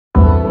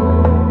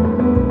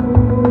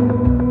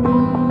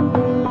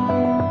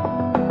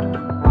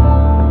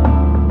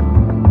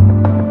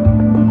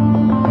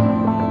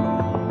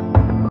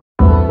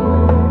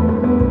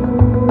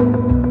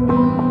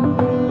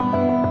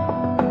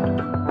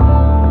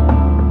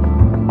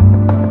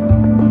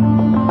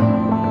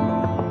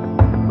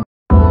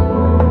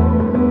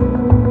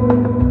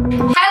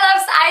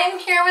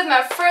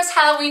first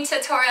Halloween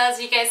tutorial,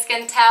 as you guys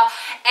can tell,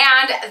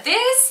 and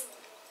this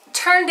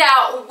turned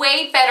out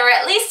way better.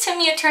 At least to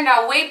me, it turned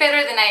out way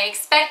better than I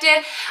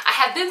expected. I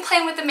have been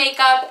playing with the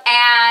makeup,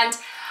 and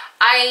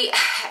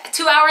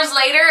 2 hours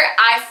later,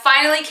 I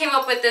finally came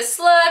up with this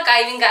look.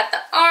 I even got the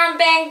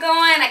armband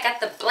going. I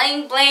got the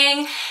bling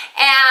bling.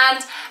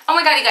 And oh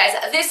my god, you guys,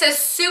 this is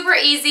super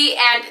easy.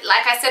 And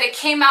like I said, it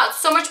came out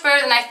so much better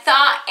than I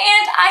thought.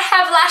 And I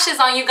have lashes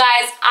on, you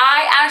guys.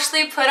 I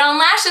actually put on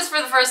lashes for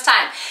the first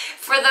time.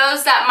 For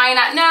those that might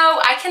not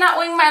know, I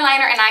cannot wing my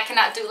liner and I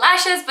cannot do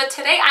lashes, but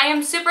today I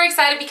am super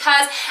excited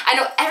because I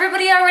know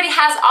everybody already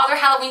has all their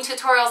Halloween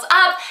tutorials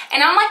up,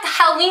 and I'm like the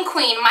Halloween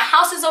queen. My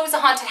house is always a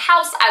haunted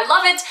house. I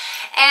love it.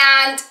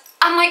 And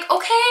I'm like,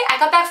 okay, I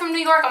got back from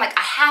New York. I'm like,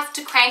 I have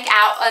to crank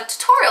out a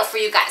tutorial for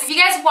you guys. If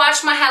you guys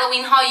watched my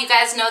Halloween haul, you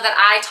guys know that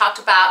I talked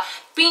about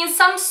being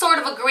some sort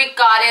of a Greek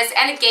goddess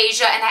and a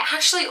geisha, and I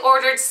actually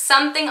ordered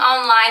something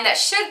online that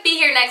should be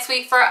here next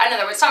week for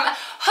another one. So I'm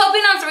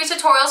hoping on 3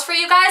 tutorials for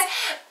you guys,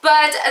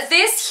 but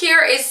this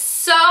here is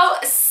so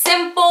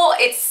simple,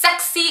 it's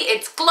sexy,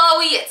 it's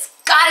glowy, it's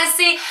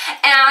goddessy,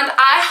 and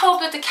I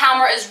hope that the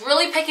camera is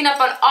really picking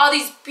up on all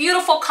these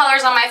beautiful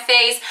colors on my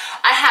face.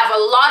 I have a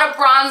lot of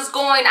bronze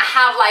going, I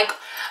have like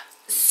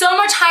so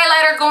much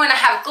highlighter going, I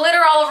have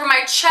glitter all over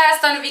my chest. I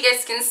don't know if you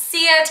guys can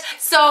see it.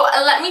 So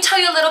let me tell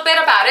you a little bit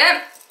about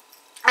it.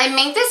 I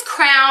made this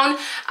crown.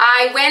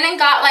 I went and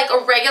got like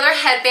a regular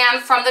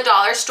headband from the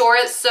dollar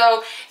store. So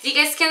if you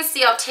guys can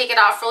see, I'll take it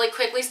off really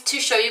quickly to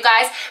show you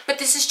guys. But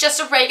this is just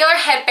a regular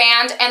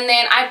headband. And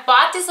then I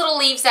bought these little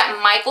leaves at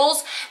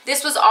Michael's.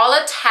 This was all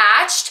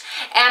attached.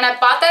 And I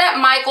bought that at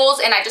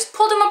Michael's, and I just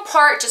pulled them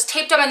apart, just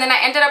taped them, and then I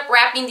ended up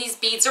wrapping these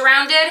beads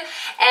around it.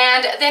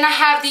 And then I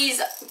have these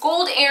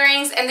gold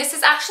earrings, and this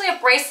is actually a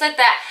bracelet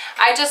that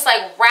I just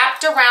like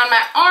wrapped around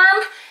my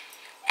arm.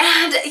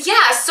 And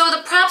yeah, so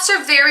the props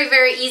are very,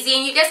 very easy,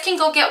 and you guys can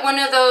go get one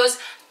of those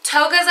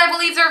togas, I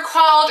believe they're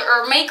called,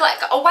 or make like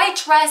a white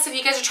dress if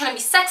you guys are trying to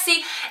be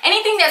sexy.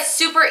 Anything that's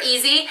super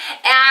easy.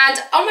 And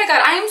oh my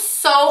god, I am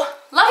so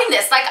loving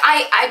this. Like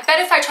I bet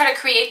if I try to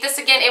create this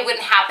again, it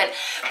wouldn't happen.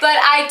 But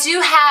I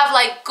do have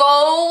like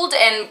gold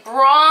and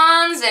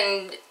bronze,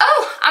 and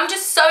oh, I'm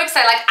just so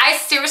excited. Like I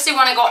seriously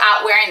want to go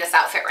out wearing this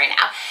outfit right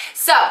now.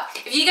 So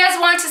if you guys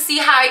want to see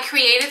how I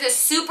created this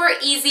super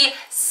easy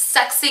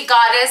sexy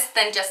goddess,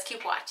 then just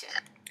keep watching.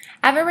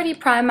 I've already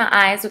primed my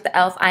eyes with the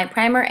e.l.f. eye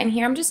primer, and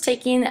here I'm just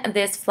taking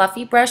this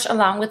fluffy brush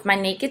along with my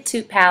Naked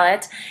 2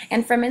 palette,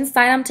 and from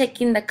inside I'm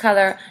taking the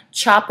color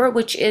Chopper,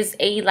 which is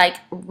a like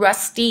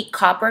rusty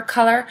copper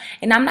color,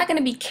 and I'm not going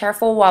to be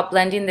careful while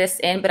blending this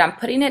in, but I'm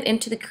putting it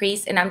into the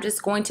crease, and I'm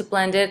just going to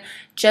blend it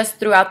just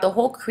throughout the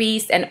whole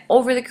crease and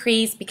over the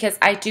crease, because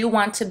I do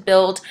want to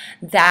build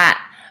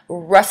that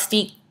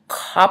rusty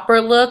copper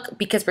look,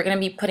 because we're going to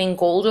be putting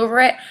gold over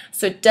it.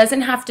 So it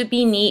doesn't have to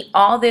be neat.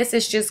 All this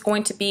is just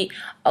going to be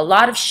a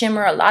lot of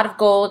shimmer, a lot of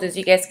gold, as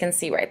you guys can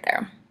see right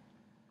there.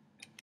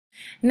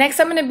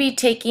 Next, I'm going to be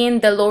taking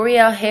the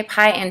L'Oreal Hip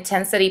High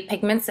Intensity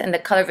Pigments in the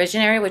color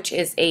Visionary, which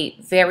is a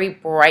very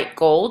bright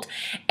gold.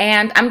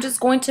 And I'm just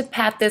going to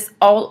pat this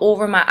all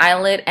over my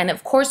eyelid. And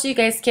of course, you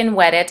guys can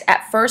wet it.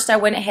 At first, I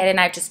went ahead and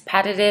I just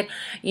patted it,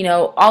 you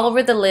know, all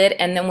over the lid.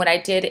 And then what I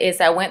did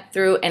is I went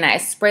through and I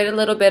sprayed a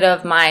little bit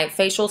of my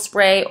facial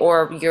spray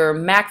or your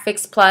MAC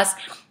Fix Plus.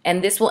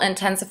 And this will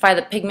intensify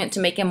the pigment to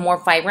make it more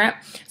vibrant.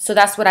 So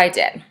that's what I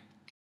did.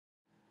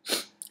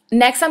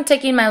 Next, I'm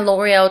taking my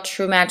L'Oreal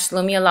True Match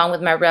Lumi along with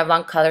my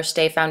Revlon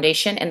Colorstay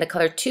foundation in the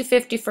color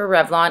 250 for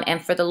Revlon,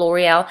 and for the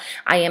L'Oreal,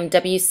 I am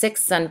W6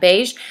 Sun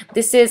Beige.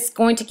 This is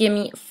going to give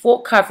me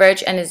full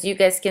coverage, and as you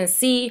guys can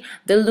see,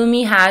 the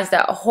Lumi has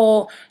that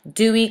whole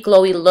dewy,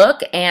 glowy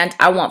look, and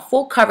I want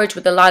full coverage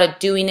with a lot of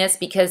dewiness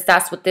because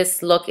that's what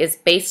this look is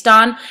based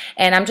on.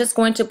 And I'm just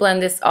going to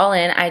blend this all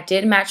in. I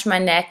did match my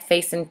neck,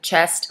 face, and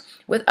chest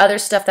with other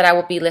stuff that I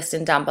will be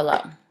listing down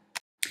below.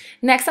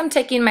 Next, I'm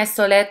taking my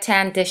Soleil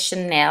Tan de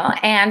Chanel,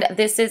 and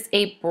this is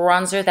a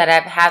bronzer that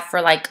I've had for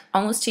like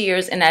almost 2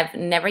 years and I've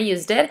never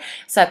used it,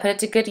 so I put it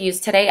to good use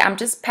today. I'm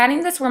just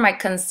patting this where my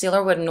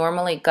concealer would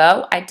normally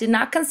go. I did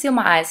not conceal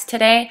my eyes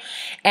today,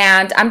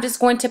 and I'm just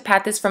going to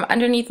pat this from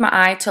underneath my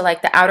eye to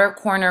like the outer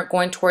corner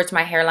going towards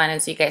my hairline,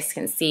 as you guys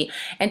can see,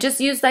 and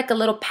just use like a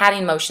little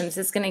patting motion. This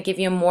is going to give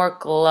you more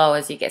glow,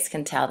 as you guys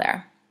can tell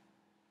there.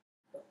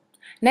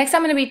 Next,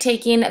 I'm going to be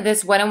taking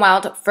this Wet n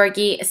Wild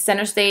Fergie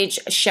Center Stage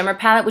Shimmer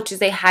Palette, which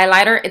is a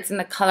highlighter. It's in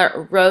the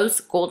color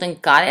Rose Golden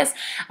Goddess.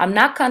 I'm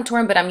not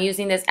contouring, but I'm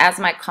using this as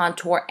my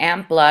contour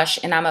and blush,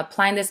 and I'm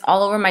applying this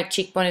all over my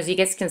cheekbone. As you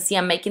guys can see,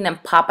 I'm making them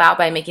pop out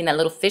by making that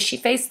little fishy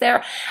face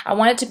there. I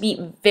want it to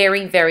be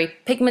very, very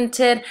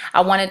pigmented.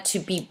 I want it to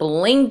be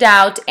blinged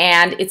out,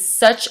 and it's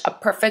such a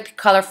perfect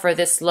color for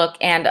this look.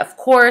 And of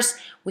course,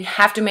 we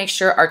have to make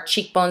sure our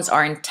cheekbones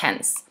are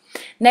intense.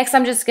 Next,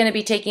 I'm just going to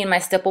be taking my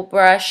stipple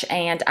brush,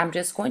 and I'm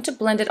just going to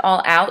blend it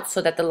all out so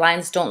that the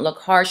lines don't look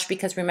harsh,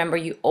 because remember,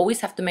 you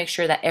always have to make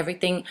sure that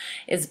everything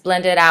is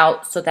blended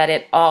out so that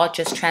it all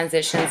just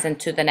transitions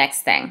into the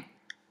next thing.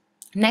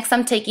 Next,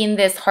 I'm taking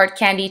this Hard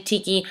Candy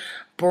Tiki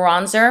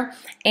bronzer,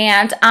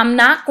 and I'm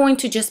not going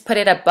to just put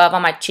it above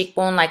on my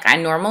cheekbone like I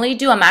normally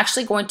do. I'm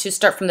actually going to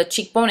start from the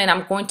cheekbone and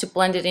I'm going to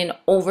blend it in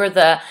over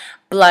the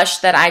blush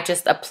that I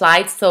just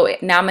applied. So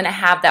now I'm going to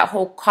have that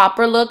whole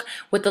copper look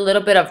with a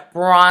little bit of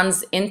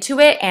bronze into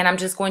it, and I'm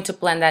just going to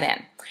blend that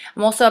in.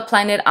 I'm also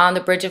applying it on the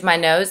bridge of my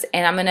nose,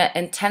 and I'm going to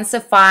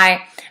intensify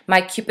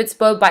my Cupid's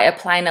bow by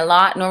applying a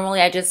lot.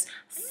 Normally I just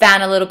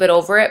fan a little bit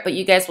over it, but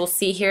you guys will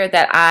see here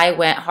that I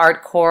went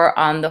hardcore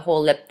on the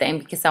whole lip thing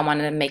because I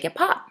wanted to make it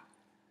pop.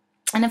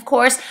 And of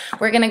course,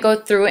 we're going to go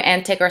through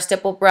and take our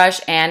stipple brush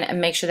and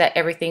make sure that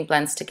everything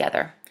blends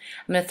together.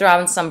 I'm going to throw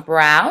on some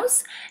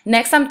brows.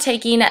 Next, I'm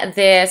taking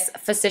this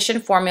Physician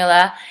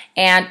formula,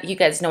 and you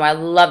guys know I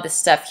love this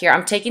stuff here.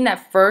 I'm taking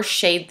that first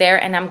shade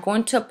there, and I'm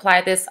going to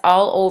apply this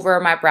all over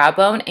my brow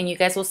bone, and you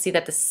guys will see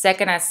that the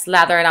second I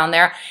slather it on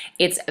there,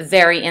 it's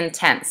very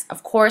intense.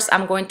 Of course,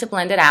 I'm going to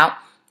blend it out,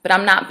 but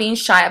I'm not being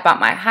shy about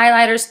my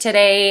highlighters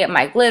today,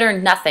 my glitter,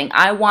 nothing.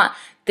 I want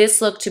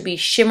this look to be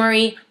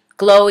shimmery,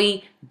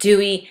 glowy,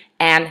 dewy,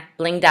 and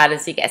blinged out,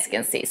 as you guys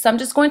can see. So I'm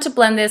just going to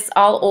blend this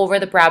all over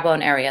the brow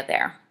bone area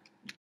there.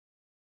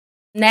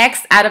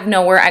 Next, out of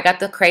nowhere, I got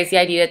the crazy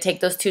idea to take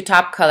those two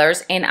top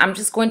colors, and I'm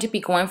just going to be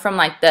going from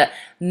like the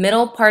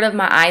middle part of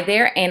my eye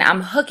there, and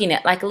I'm hooking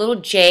it like a little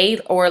jade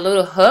or a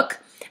little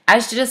hook. I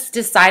just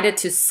decided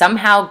to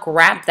somehow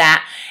grab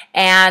that,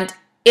 and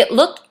it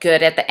looked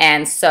good at the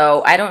end.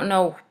 So I don't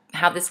know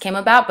how this came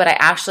about, but I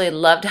actually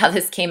loved how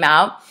this came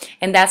out.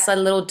 And that's a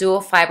little dual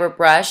fiber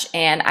brush,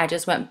 and I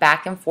just went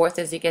back and forth,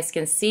 as you guys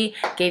can see,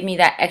 gave me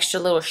that extra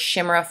little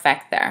shimmer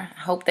effect there. I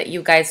hope that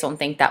you guys don't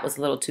think that was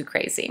a little too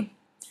crazy.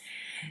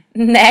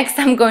 Next,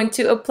 I'm going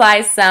to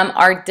apply some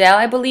Ardell,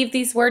 I believe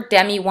these were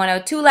Demi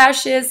 102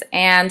 lashes,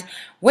 and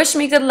wish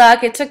me good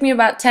luck. It took me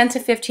about 10 to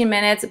 15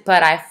 minutes,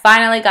 but I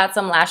finally got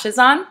some lashes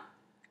on.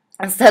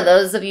 And so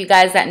those of you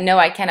guys that know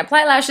I can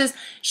apply lashes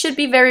should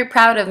be very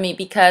proud of me,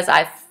 because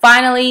I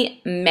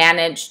finally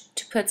managed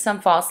to put some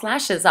false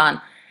lashes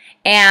on.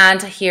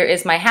 And here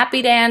is my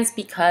happy dance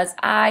because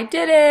I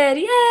did it.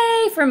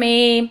 Yay for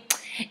me.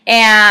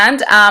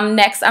 And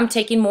next I'm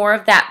taking more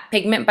of that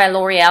Pigment by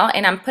L'Oreal,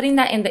 and I'm putting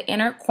that in the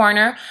inner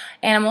corner,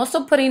 and I'm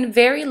also putting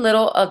very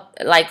little of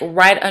like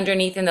right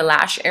underneath in the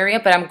lash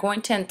area, but I'm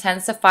going to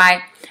intensify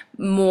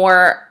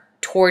more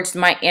towards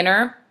my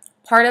inner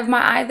part of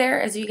my eye there,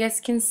 as you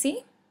guys can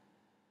see.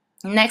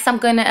 Next, I'm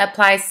going to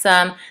apply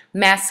some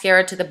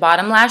mascara to the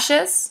bottom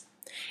lashes.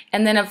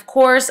 And then, of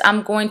course,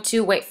 I'm going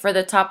to wait for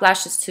the top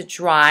lashes to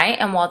dry.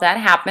 And while that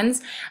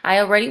happens, I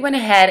already went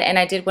ahead and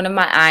I did one of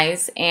my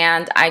eyes.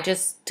 And I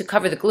just, to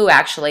cover the glue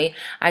actually,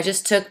 I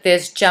just took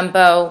this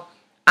jumbo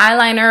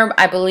eyeliner.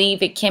 I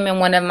believe it came in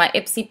one of my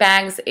Ipsy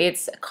bags.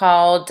 It's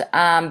called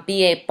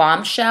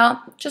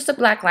Bombshell, just a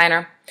black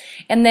liner.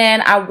 And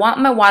then I want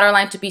my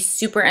waterline to be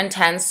super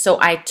intense, so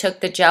I took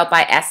the Gel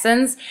by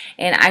Essence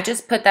and I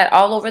just put that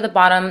all over the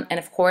bottom, and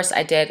of course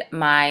I did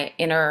my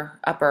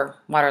upper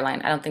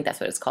waterline. I don't think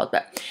that's what it's called,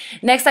 but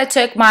next I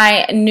took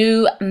my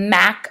new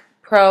MAC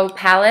Pro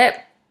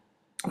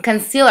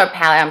concealer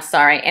palette, I'm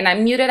sorry, and I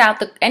muted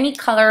out any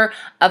color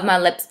of my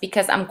lips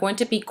because I'm going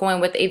to be going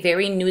with a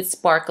very nude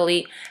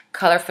sparkly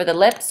color for the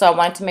lips, so I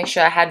wanted to make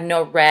sure I had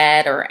no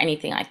red or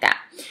anything like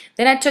that.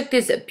 Then I took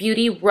this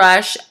Beauty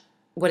Rush,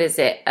 what is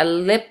it, a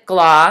lip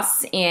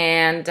gloss,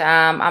 and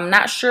I'm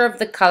not sure of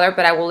the color,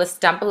 but I will list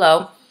down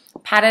below.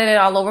 Patted it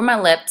all over my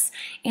lips,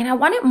 and I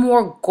wanted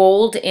more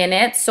gold in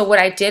it, so what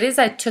I did is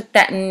I took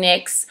that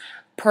NYX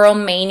Pearl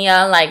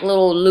Mania like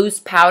little loose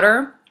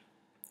powder,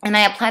 and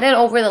I applied it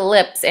over the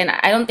lips, and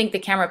I don't think the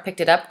camera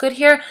picked it up good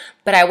here,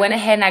 but I went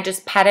ahead and I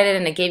just patted it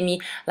and it gave me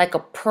like a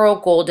pearl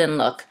golden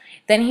look.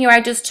 Then here I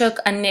just took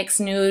a NYX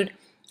Nude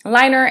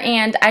liner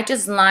and I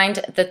just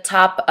lined the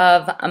top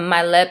of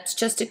my lips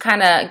just to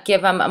kind of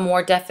give them a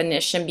more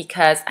definition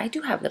because I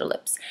do have little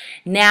lips.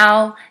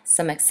 Now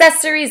some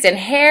accessories and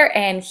hair,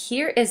 and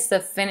here is the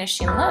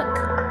finishing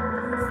look.